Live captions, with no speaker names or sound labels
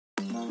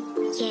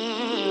Bad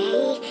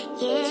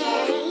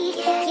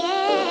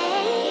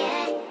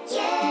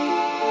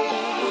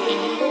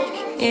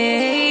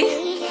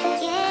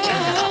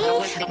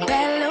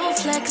little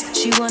flex,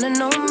 she wanna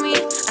know me.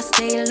 I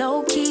stay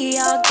low key,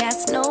 all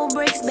gas, no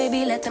brakes,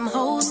 baby, let them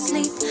hoes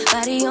sleep.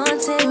 Body on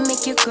 10,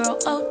 make your girl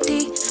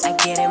OD. I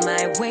get in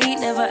my way,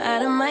 never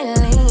out of my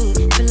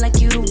lane. Feel like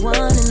you the one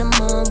and I'm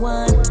on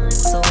one.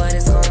 So what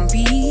it's gonna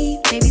be?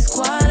 Baby,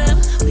 squad up,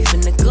 we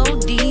finna go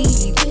deep.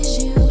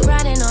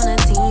 Riding on a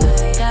team,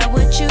 got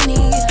what you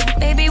need.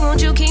 Baby,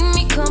 won't you keep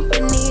me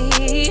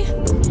company?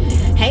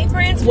 Hey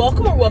friends,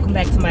 welcome or welcome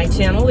back to my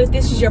channel. If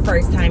this is your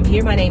first time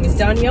here, my name is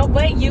Donyb,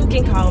 but you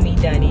can call me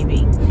donyb.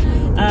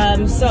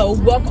 So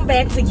welcome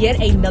back to yet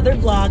another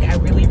vlog. I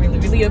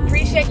really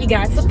appreciate you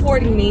guys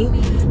supporting me.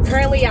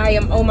 Currently I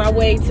am on my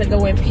way to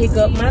go and pick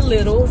up my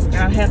littles.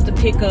 I have to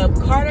pick up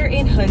Carter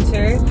and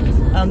Hunter.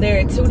 They're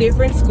at two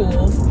different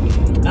schools.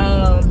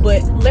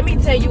 But let me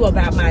tell you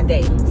about my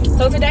day.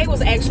 So today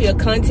was actually a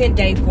content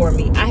day for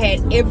me. I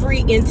had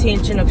every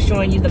intention of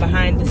showing you the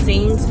behind the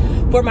scenes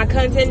for my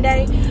content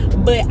day,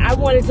 but I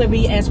wanted to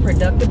be as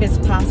productive as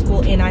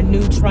possible, and I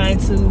knew trying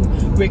to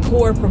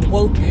record from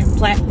both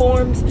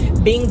platforms,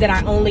 being that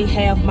I only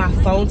have my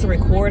phone to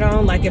record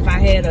on, like if I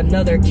had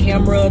another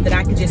camera that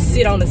I could just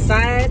sit on the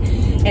side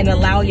and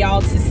allow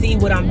y'all to see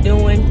what I'm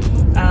doing,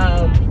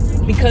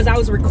 because I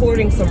was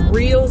recording some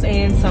reels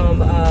and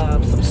some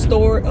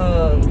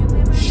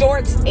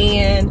shorts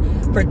and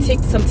for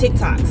some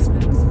TikToks.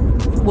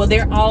 Well,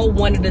 they're all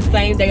one and the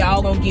same. They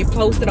all gonna get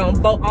posted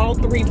on all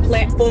three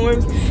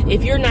platforms.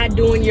 If you're not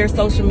doing your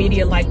social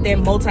media like that,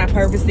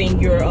 multi-purposing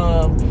your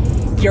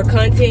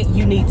content,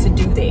 you need to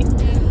do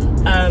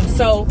that.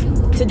 So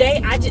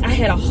today I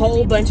had a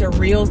whole bunch of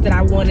reels that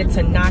I wanted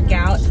to knock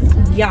out.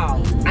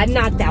 Y'all, I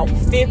knocked out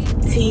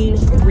 15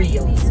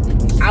 reels.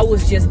 I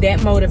was just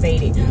that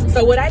motivated.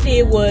 So what I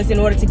did was, in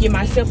order to get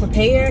myself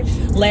prepared,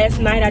 last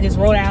night I just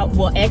wrote out,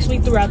 well actually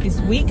throughout this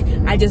week,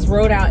 I just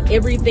wrote out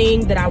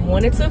everything that I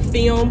wanted to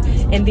film,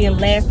 and then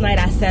last night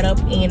I sat up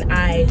and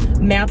I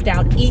mapped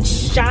out each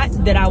shot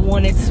that I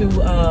wanted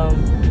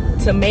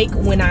to make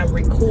when I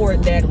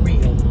record that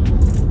reel.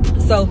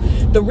 So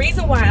the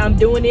reason why I'm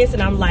doing this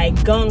and I'm like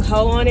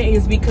gung-ho on it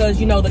is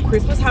because, you know, the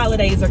Christmas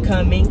holidays are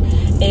coming,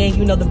 and,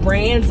 you know, the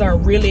brands are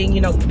really,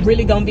 you know,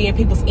 really gonna be in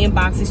people's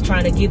inboxes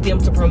trying to get them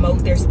to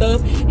promote their stuff.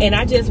 And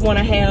I just want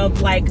to have,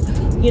 like,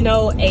 you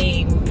know,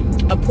 a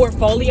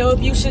portfolio,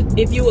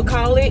 if you would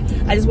call it.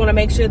 I just want to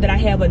make sure that I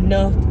have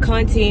enough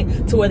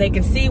content to where they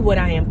can see what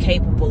I am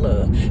capable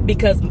of,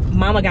 because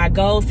mama got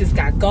goals, sis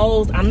got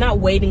goals. I'm not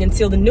waiting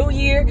until the new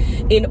year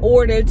in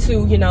order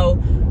to, you know,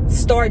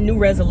 start new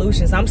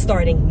resolutions. I'm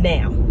starting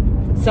now.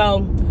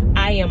 So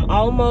I am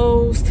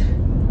almost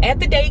at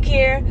the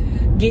daycare,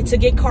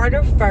 get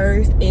Carter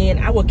first, and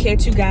I will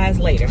catch you guys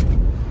later.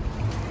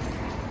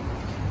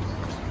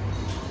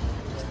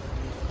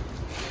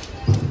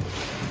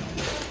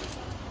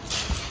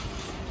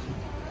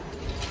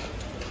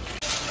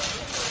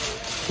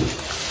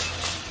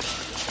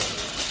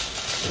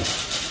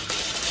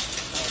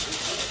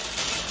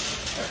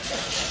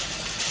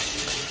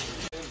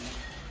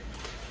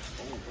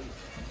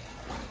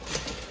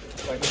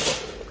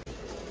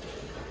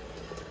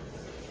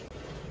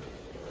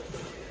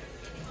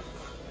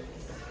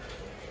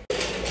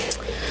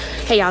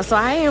 Hey y'all, so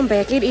I am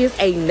back. It is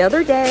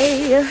another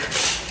day,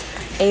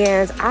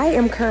 and I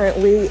am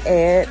currently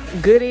at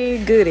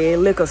Goody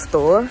liquor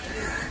store.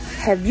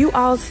 Have you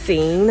all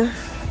seen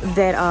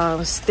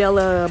that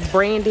Stella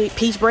brandy,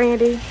 peach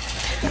brandy?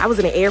 I was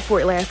in the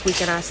airport last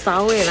week and I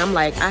saw it, and I'm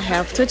like, I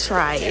have to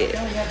try it.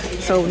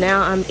 So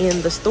now I'm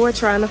in the store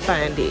trying to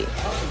find it.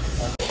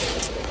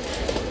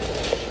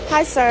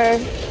 Hi sir,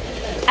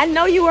 I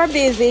know you are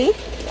busy.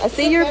 I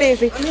see you're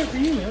busy.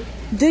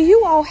 Do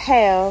you all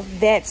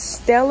have that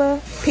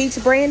Stella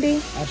peach brandy?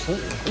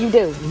 Absolutely. You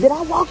do? Did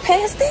I walk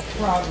past it?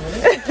 Probably.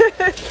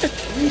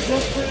 We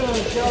just put it on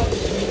the shelf.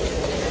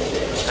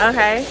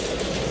 Okay.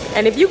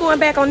 And if you're going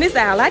back on this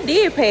aisle, I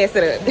did pass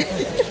it up.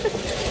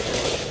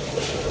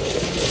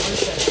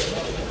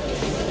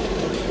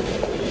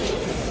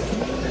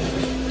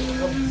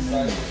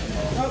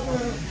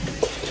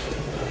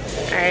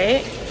 All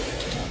right.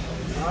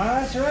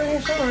 It's right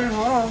here somewhere.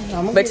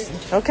 Hold on.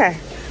 Okay.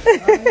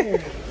 Right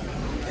here.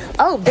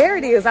 Oh, there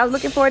it is. I was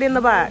looking for it in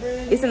the box.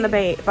 It's in the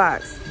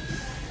box.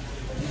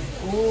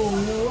 Oh,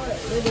 you know what?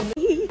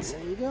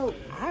 There you go.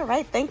 All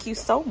right. Thank you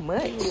so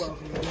much. You're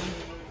welcome, man.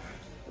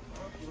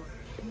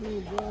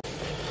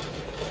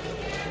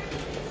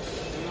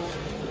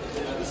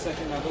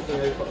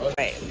 All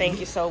right. Thank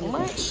you so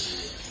much.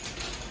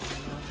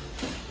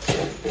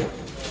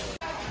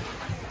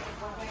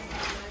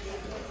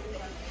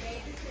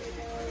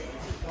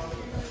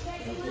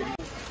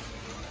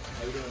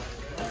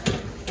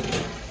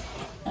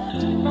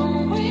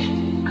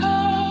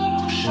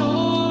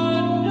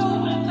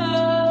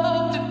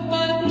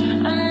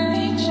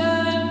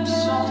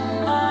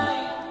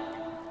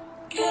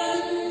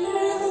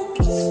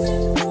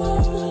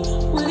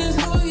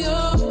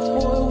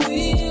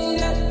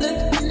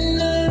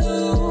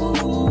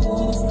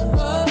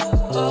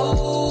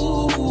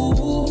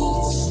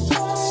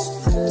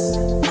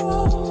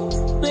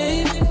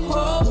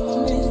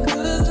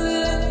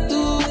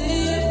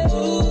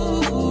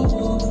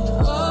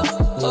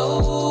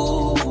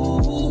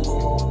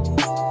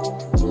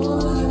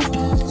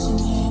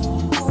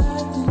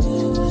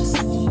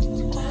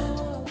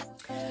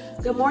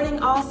 Good morning.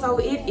 Also,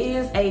 it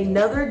is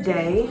another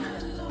day.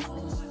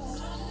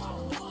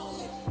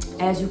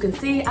 As you can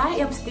see, I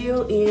am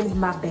still in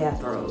my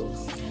bathrobe.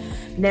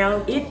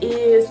 Now, it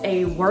is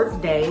a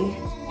work day,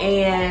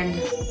 and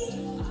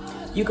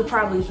you could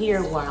probably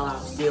hear while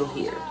I'm still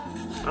here.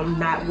 I'm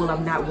not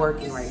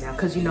working right now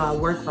because, you know, I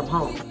work from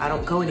home. I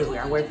don't go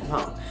anywhere, I work from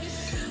home.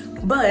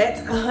 But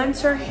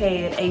Hunter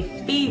had a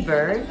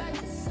fever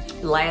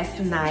last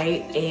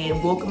night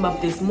and woke him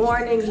up this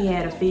morning. He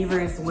had a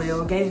fever as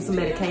well, gave him some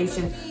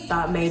medication,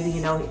 thought maybe,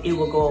 you know, it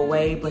will go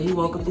away, but he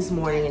woke up this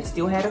morning and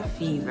still had a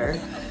fever.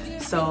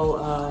 So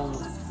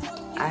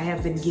I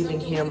have been giving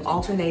him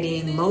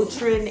alternating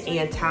Motrin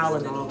and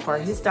Tylenol for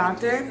his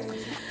doctor.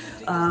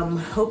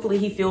 Hopefully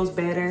he feels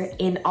better.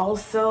 And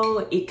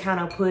also it put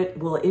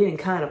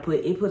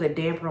a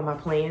damper on my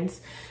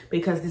plans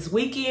because this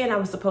weekend I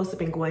was supposed to have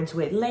been going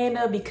to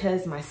Atlanta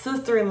because my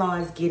sister-in-law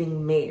is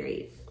getting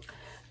married.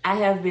 I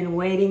have been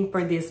waiting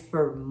for this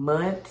for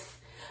months.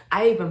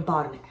 I even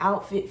bought an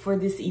outfit for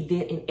this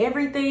event and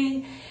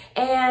everything,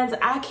 and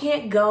I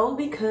can't go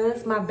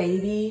because my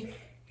baby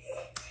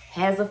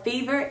has a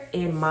fever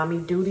and mommy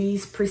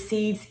duties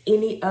precedes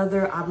any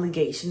other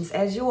obligations,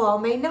 as you all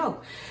may know.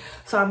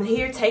 So I'm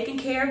here taking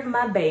care of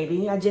my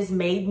baby. I just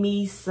made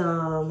me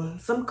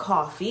some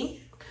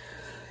coffee,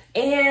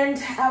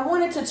 and I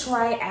wanted to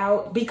try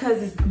out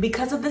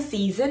because of the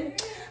season.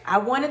 I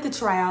wanted to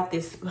try out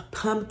this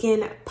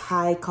pumpkin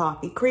pie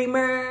coffee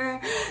creamer.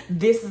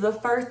 This is the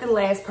first and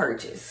last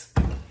purchase.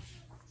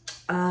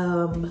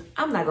 I'm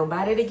not gonna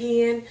buy it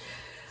again.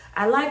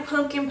 I like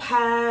pumpkin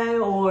pie,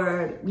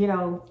 or, you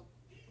know,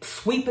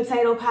 sweet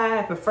potato pie.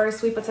 I prefer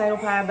sweet potato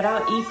pie, but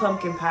I'll eat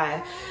pumpkin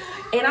pie.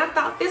 And I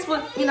thought this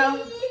would, you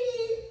know,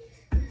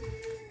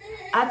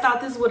 I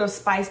thought this would have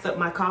spiced up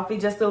my coffee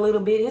just a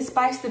little bit. It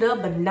spiced it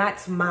up, but not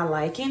to my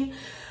liking.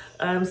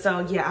 So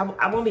yeah,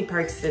 I won't be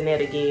purchasing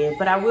that again,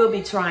 but I will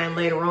be trying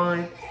later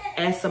on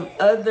as some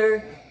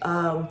other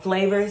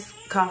flavors,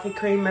 coffee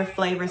creamer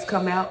flavors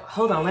come out.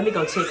 Hold on, let me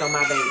go check on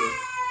my baby.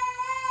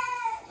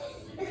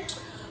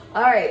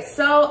 All right,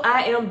 so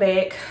I am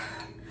back.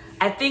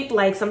 I think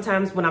like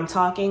sometimes when I'm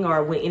talking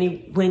or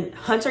when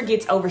Hunter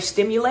gets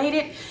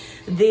overstimulated,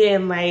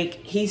 then like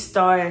he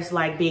starts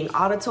like being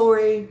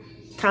auditory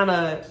kind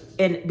of,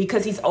 and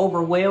because he's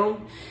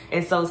overwhelmed.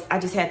 And so I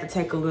just had to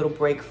take a little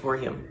break for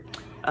him.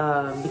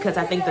 Because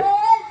I think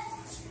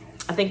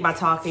my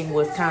talking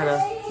was kind of,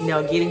 you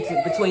know, getting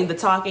to between the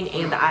talking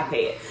and the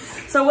iPad.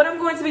 So what I'm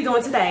going to be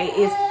doing today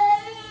is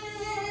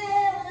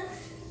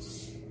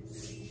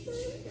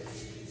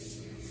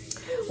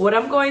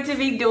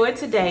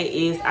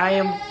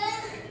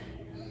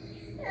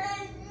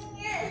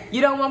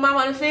you don't want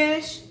mama to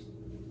finish?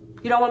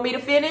 You don't want me to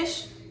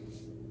finish?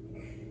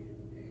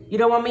 You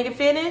don't want me to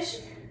finish?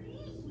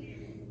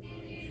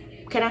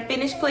 Can I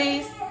finish,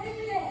 please?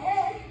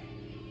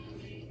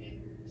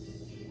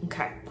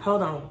 Okay,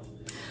 hold on.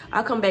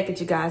 I'll come back at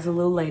you guys a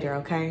little later,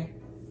 okay?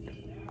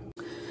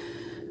 All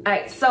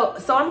right, so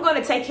I'm going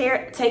to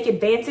take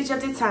advantage of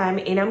this time,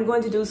 and I'm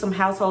going to do some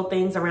household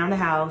things around the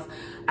house.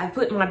 I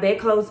put my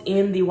bedclothes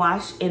in the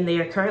wash, and they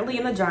are currently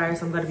in the dryer,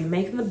 so I'm going to be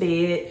making the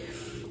bed.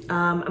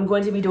 I'm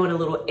going to be doing a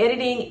little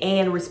editing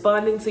and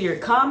responding to your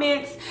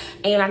comments.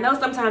 And I know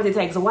sometimes it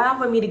takes a while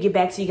for me to get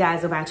back to you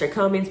guys about your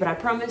comments, but I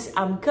promise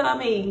I'm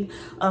coming.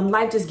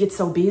 Life just gets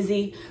so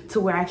busy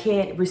to where I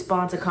can't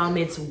respond to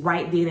comments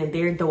right then and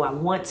there, though I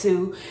want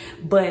to.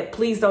 But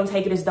please don't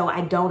take it as though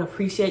I don't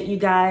appreciate you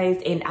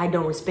guys and I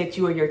don't respect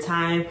you or your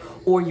time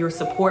or your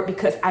support,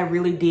 because I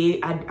really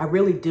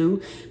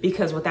do.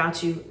 Because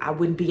without you, I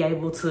wouldn't be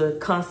able to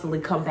constantly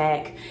come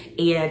back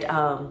and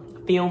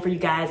film for you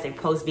guys and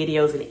post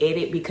videos and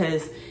edit,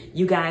 because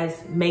you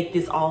guys make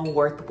this all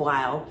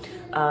worthwhile.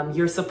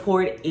 Your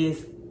support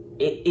is,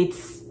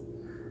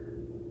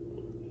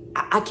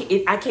 I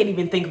can't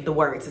even think of the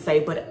words to say,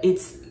 but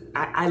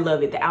I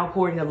love it. The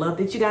outpouring of love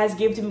that you guys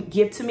give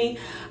to me,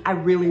 I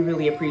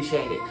really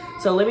appreciate it.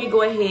 So let me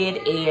go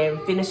ahead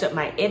and finish up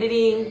my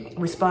editing,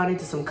 responding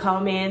to some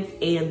comments,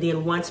 and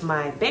then once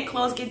my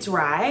bedclothes get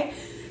dry,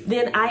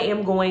 then I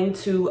am going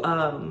to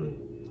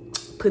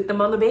put them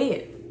on the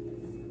bed.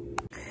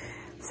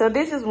 So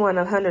this is one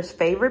of Hunter's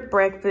favorite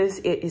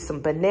breakfasts. It is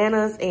some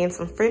bananas and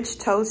some French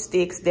toast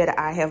sticks that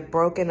I have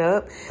broken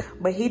up,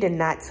 but he did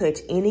not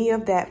touch any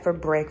of that for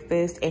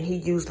breakfast, and he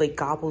usually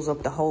gobbles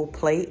up the whole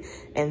plate.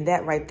 And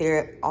that right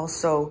there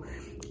also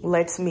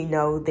lets me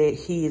know that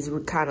he is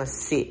kind of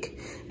sick.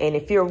 And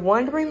if you're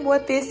wondering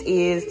what this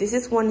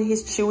is one of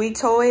his chewy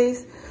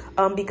toys,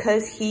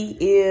 because he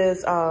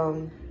is,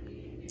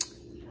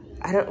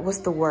 what's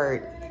the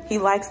word? He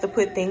likes to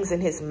put things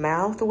in his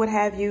mouth or what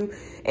have you,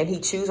 and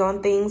he chews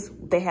on things.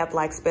 They have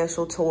like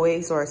special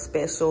toys or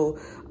special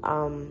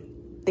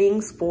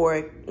things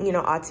for, you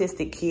know,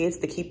 autistic kids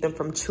to keep them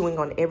from chewing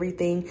on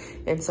everything.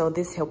 And so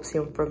this helps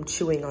him from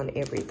chewing on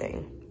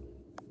everything.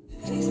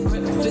 When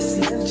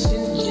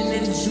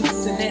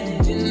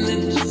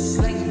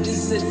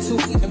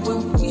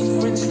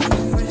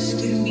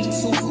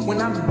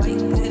I bite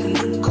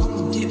that lip,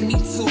 come get me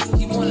too.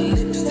 You want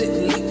lipstick,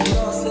 lip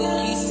gloss, and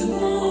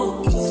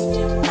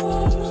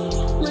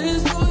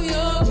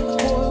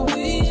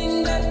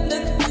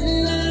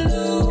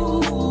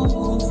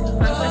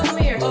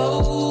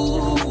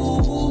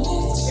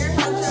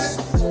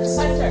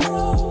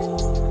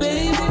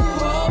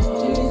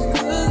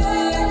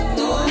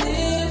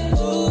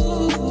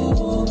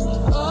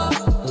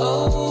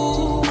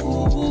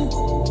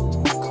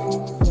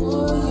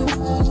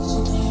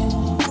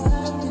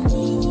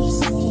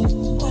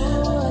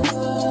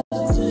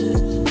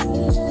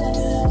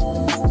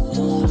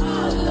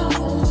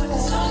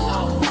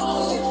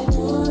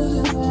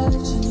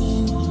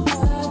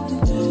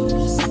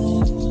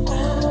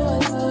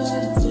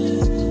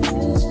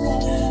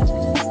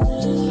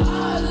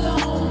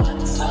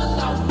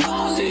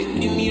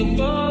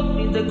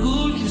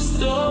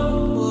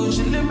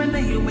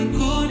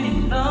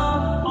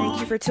Thank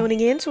you for tuning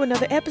in to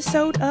another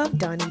episode of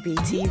donyb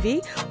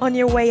TV. On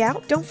your way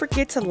out, don't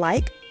forget to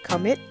like,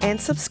 comment, and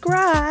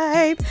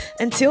subscribe.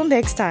 Until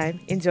next time,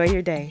 enjoy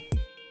your day.